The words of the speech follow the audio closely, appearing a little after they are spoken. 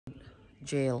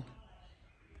jail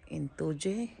in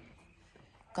Toje,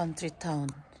 country town.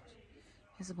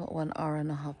 It's about 1.5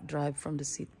 hour drive from the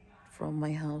city, from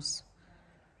my house.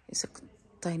 It's a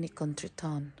tiny country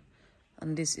town,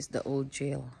 and this is the old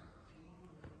jail.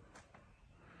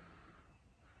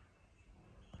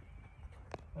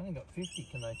 I only got 50.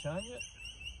 Can they charge it?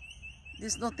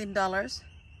 This not $10. No,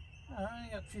 I only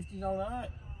got $50 note.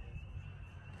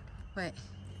 Wait.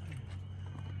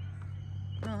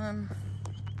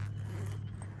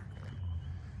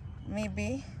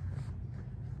 Maybe.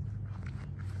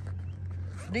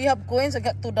 Do you have coins? I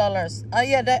got $2. Ah,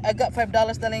 yeah, I got $5,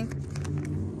 darling.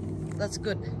 That's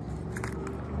good.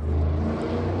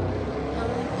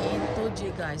 I'm in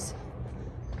Toji, guys.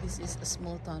 This is a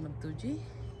small town of Toji.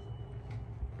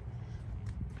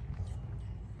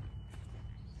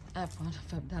 I found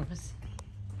 $5.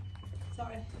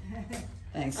 Sorry.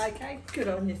 Thanks. Okay, good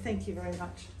on you. Thank you very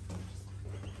much.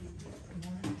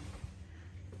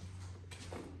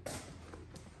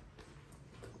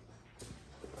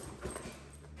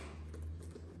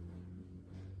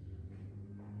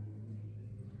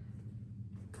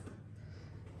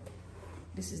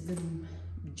 This is the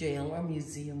jail or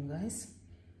museum, guys,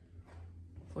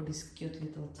 for this cute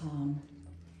little town,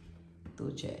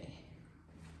 Toje.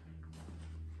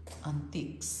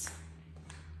 Antiques.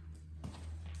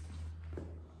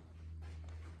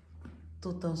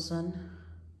 2000.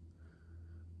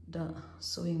 The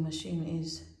sewing machine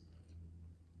is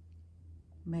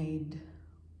made.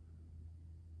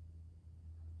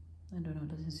 I don't know,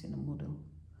 doesn't see the model.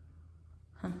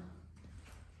 Huh.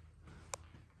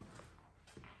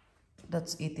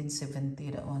 That's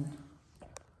 1870, that one.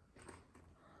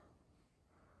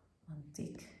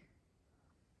 Antique.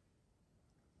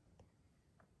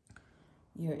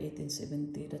 Year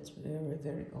 1870, that's very,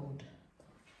 very old.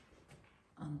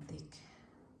 Antique.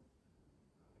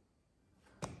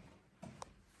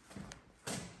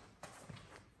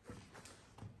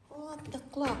 What the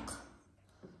clock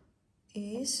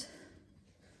is?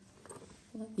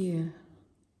 What year?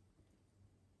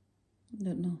 I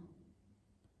don't know.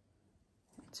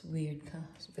 It's weird, huh?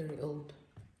 It's very old.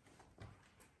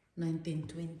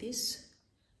 1920s.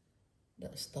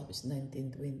 That stuff is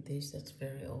 1920s. That's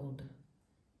very old.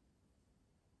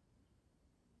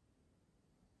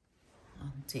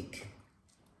 Antique.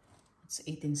 It's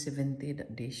 1870,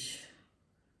 that dish.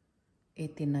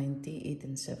 1890,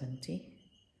 1870.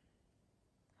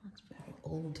 That's very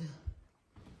old.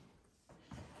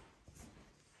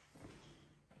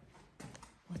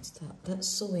 What's that? That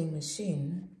sewing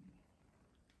machine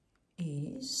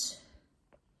is,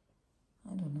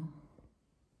 I don't know.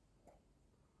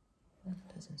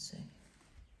 That doesn't say.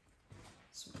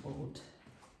 It's old.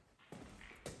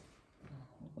 Oh,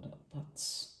 look at that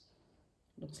pots.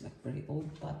 Looks like very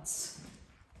old pots.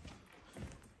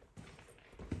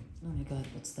 Oh my god,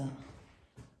 what's that?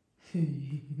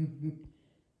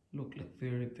 Look like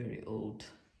very, very old.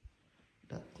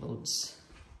 That clothes.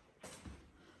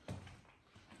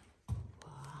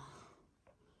 Wow.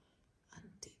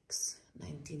 Antiques.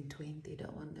 1920,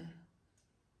 that one there.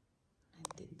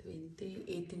 1920,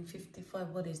 1855,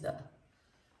 what is that?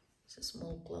 It's a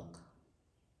small clock.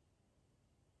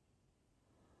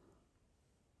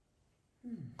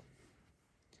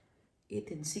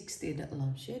 1860, that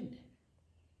lampshade.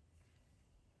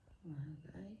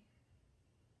 Okay.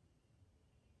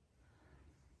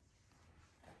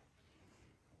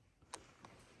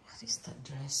 What is that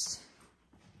dress?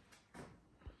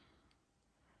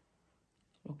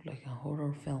 Look like a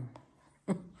horror film.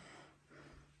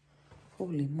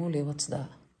 Holy moly, what's that?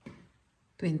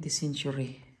 20th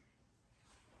century.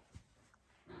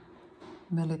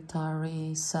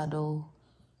 Military saddle.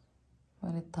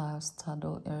 Military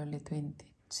saddle, early 20th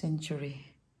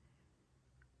century.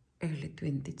 Early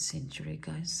 20th century,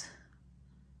 guys.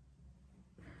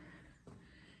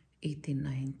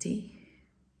 1890.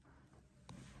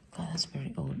 God, that's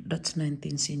very old. That's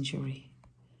 19th century.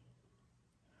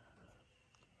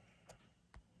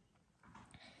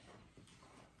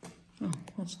 Oh,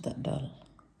 what's that doll?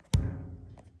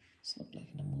 It's not like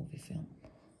in a movie film.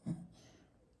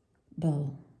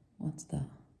 Doll. What's that?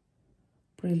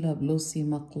 Pre-love Lucy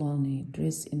McCloney,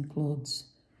 dressed in clothes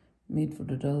made for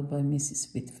the doll by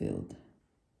Mrs. Whitfield.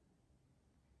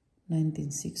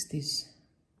 1960s.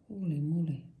 Holy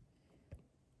moly.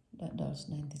 That doll's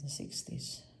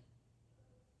 1960s.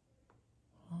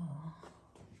 Oh.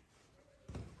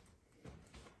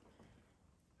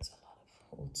 It's a lot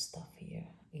of old stuff here.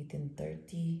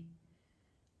 1830,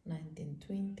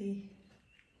 1920.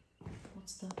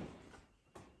 What's that?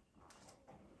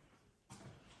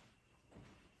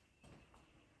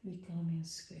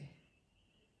 Becomes Square.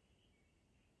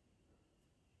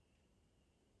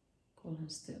 Colon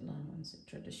State Lands,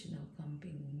 traditional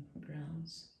camping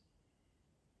grounds.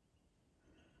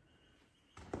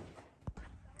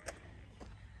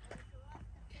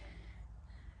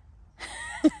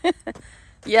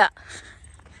 Yeah.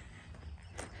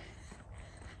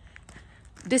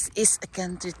 This is a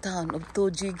country town of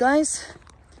Toji, guys.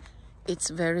 It's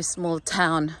a very small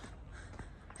town.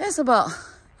 It's about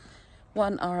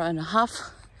 1.5 hour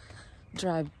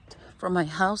drive from my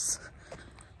house.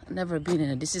 I've never been in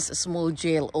it. This is a small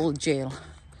jail, old jail.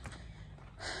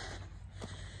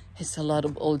 It's a lot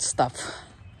of old stuff.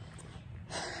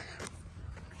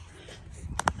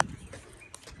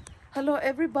 Hello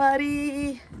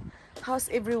everybody. How's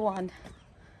everyone?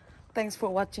 Thanks for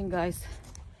watching, guys.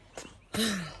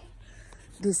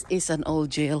 This is an old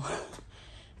jail.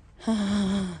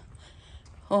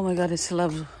 Oh my god, I still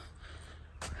love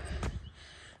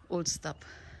old stuff.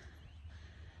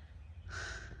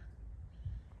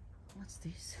 What's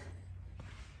this?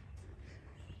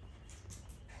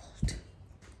 Old.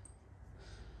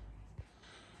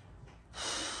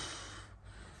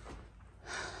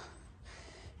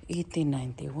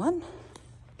 $1891.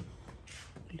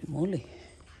 Holy moly.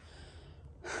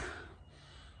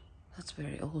 That's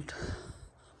very old.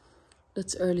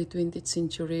 That's early 20th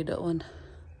century, that one.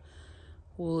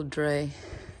 Wool dray.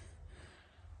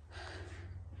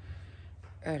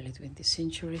 Early 20th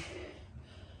century.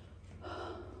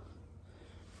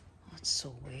 That's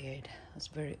so weird. That's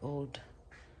very old.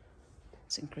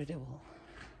 It's incredible.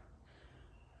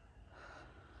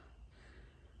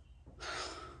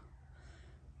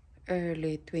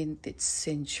 Early 20th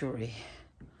century.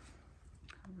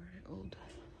 Very old.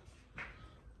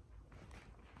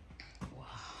 Wow.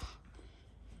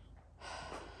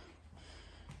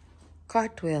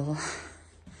 Cartwell.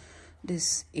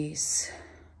 This is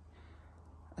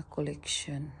a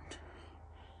collection.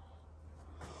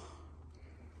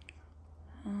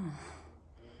 Oh,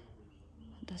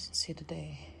 doesn't see the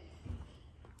day.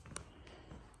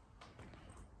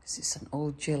 This is an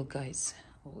old jail, guys.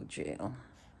 Old jail.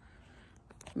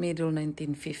 Middle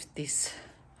 1950s.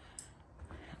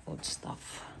 Old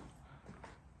stuff.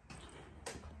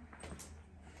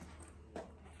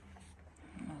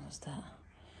 What was that?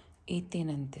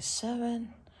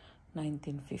 1897,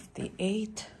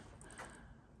 1958,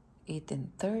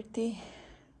 1830,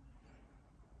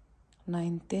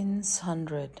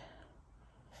 1900.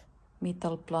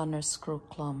 Metal planer screw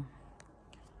clamp.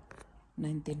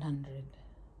 1900.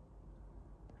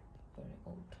 Very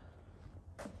old.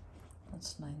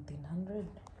 That's 1900.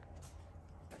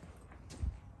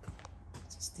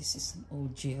 This is an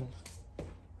old jail.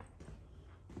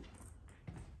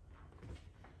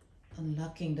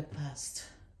 Unlocking the past.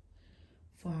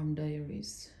 Farm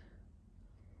diaries.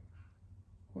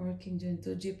 Working during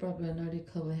 2G problem, Nardi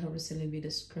Cowboy have recently been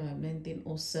described.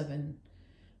 1907.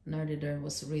 Nardidar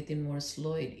was written Morse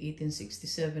Lloyd.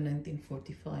 1867,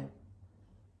 1945.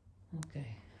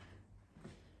 Okay.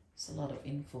 It's a lot of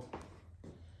info.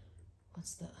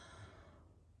 What's that?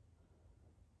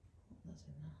 That's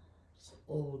it now. It's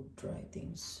old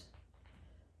writings.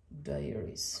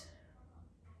 Diaries.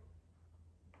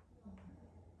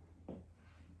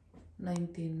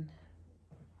 19.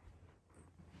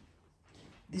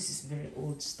 This is very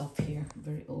old stuff here.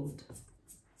 Very old.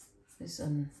 This is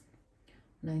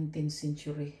 19th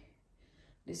century.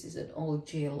 This is an old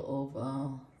jail of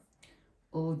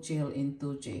old jail in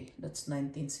Tuji. That's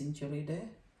 19th century there.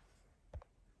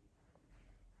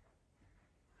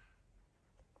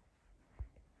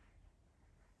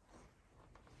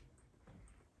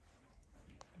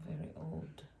 Very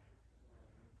old.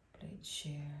 Plate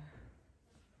share.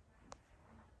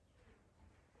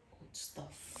 Old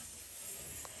stuff.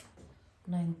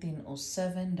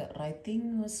 1907, the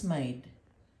writing was made.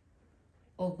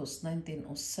 August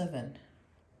 1907.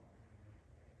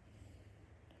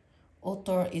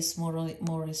 Author is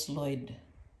Morris Lloyd.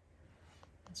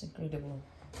 That's incredible.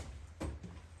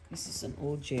 This is an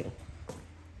old jail.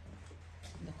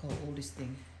 Look how old this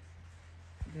thing.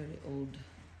 Very old.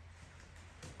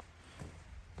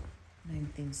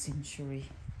 19th century.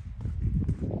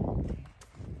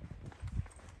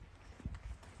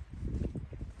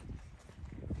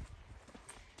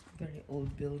 Very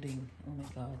old building. Oh my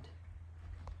god.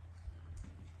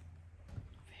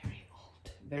 Very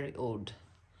old. Very old.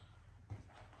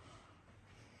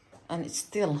 And it's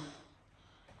still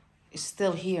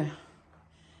here.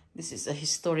 This is a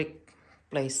historic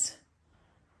place.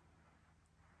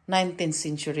 19th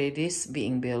century it is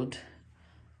being built.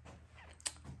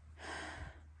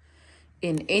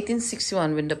 In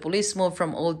 1861, when the police moved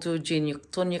from Old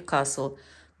Tuji to Newcastle,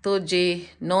 Tuji,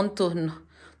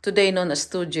 today known as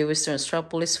Tuji Western Australia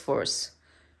Police Force,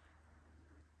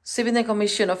 17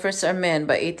 commission officers are men.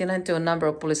 By 1892, a number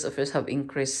of police officers have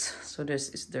increased. So this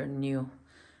is their new,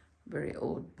 very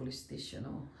old police station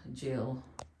or jail.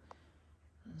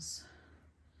 This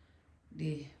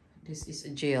is a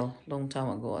jail long time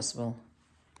ago as well.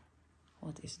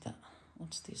 What is that?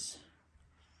 What's this?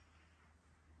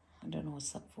 I don't know what's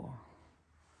that for.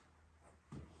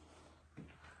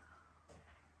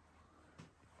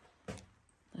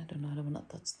 I don't know. I will not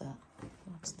touch that.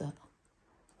 What's that?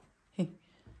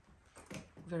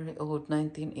 Very old,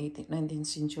 19th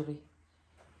century.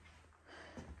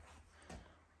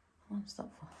 What's that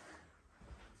for?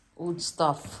 Old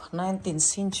stuff, 19th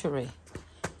century.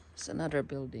 There's another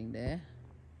building there.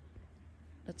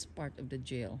 That's part of the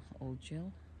jail, old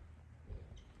jail.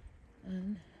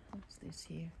 And what's this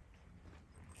here?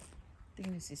 I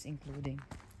think this is including.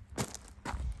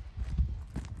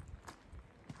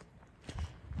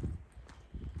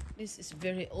 This is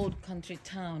very old country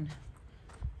town.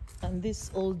 And this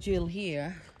old jail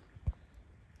here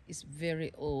is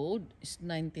very old. It's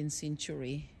 19th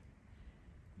century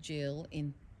jail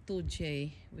in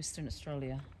 2J, Western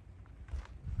Australia.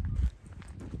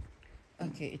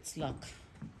 Okay, it's locked.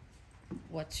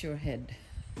 Watch your head.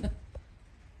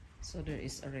 So there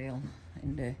is a rail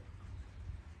in the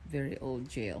very old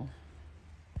jail.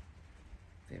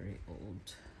 Very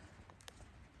old.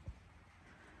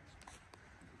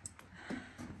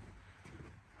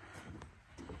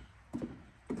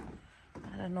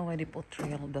 I don't know why they put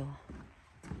rail though.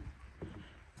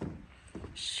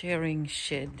 Shearing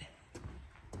shed.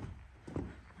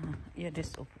 Yeah,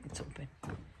 it's open.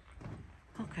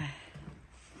 Okay.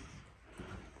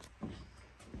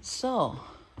 So,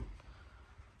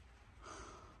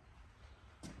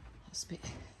 let's be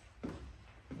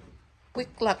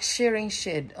quick lock shearing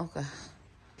shed. Okay.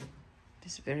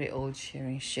 This very old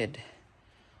shearing shed.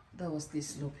 That was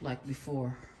this look like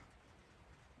before.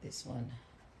 This one.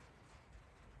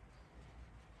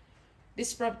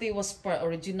 This property was part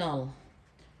of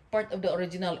the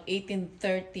original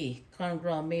 1830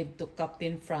 congra made to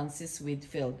Captain Francis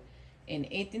Whitfield. In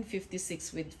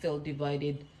 1856, Whitfield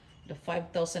divided the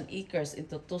 5,000 acres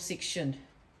into two sections.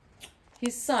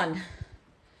 His son,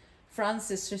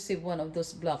 Francis, received one of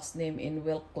those blocks named in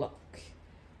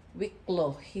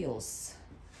Wicklow Hills.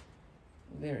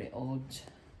 Very old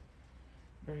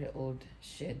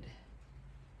shed.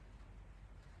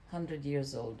 100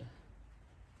 years old.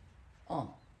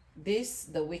 Oh,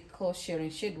 the Wicklow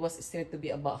shearing shed was estimated to be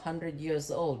about 100 years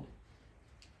old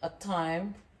at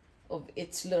time of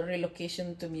its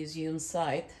relocation to museum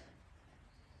site.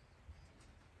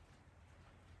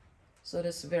 So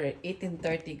that's very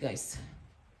 1830, guys.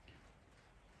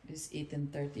 This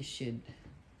 1830 shed,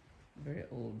 very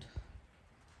old.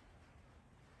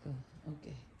 Oh,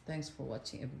 okay, thanks for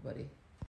watching, everybody.